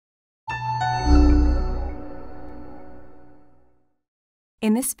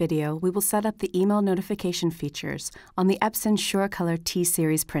In this video, we will set up the email notification features on the Epson SureColor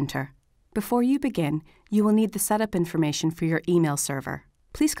T-Series printer. Before you begin, you will need the setup information for your email server.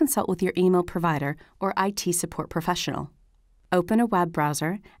 Please consult with your email provider or IT support professional. Open a web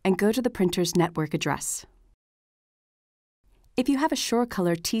browser and go to the printer's network address. If you have a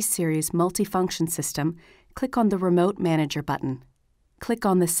SureColor T-Series multifunction system, click on the Remote Manager button. Click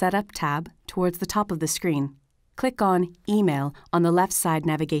on the Setup tab towards the top of the screen. Click on Email on the left side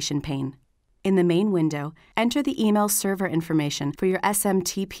navigation pane. In the main window, enter the email server information for your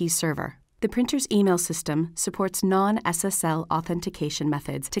SMTP server. The printer's email system supports non-SSL authentication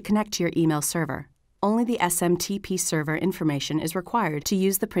methods to connect to your email server. Only the SMTP server information is required to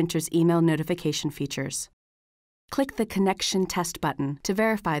use the printer's email notification features. Click the Connection Test button to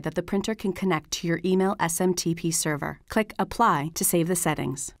verify that the printer can connect to your email SMTP server. Click Apply to save the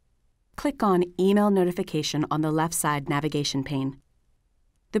settings. Click on Email Notification on the left side navigation pane.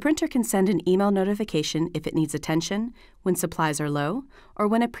 The printer can send an email notification if it needs attention, when supplies are low, or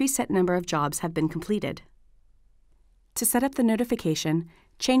when a preset number of jobs have been completed. To set up the notification,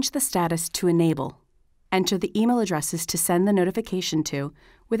 change the status to Enable. Enter the email addresses to send the notification to,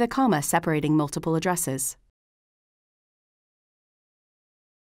 with a comma separating multiple addresses.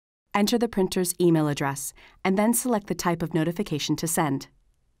 Enter the printer's email address, and then select the type of notification to send.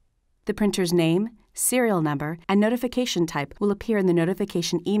 The printer's name, serial number, and notification type will appear in the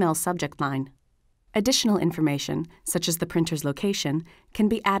notification email subject line. Additional information, such as the printer's location, can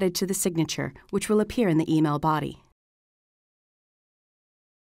be added to the signature, which will appear in the email body.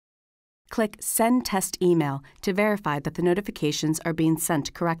 Click Send Test Email to verify that the notifications are being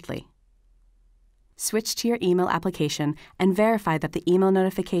sent correctly. Switch to your email application and verify that the email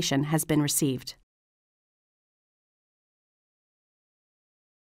notification has been received.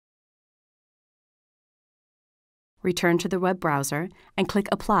 Return to the web browser and click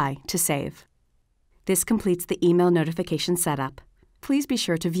Apply to save. This completes the email notification setup. Please be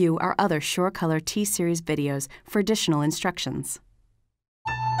sure to view our other SureColor T-Series videos for additional instructions.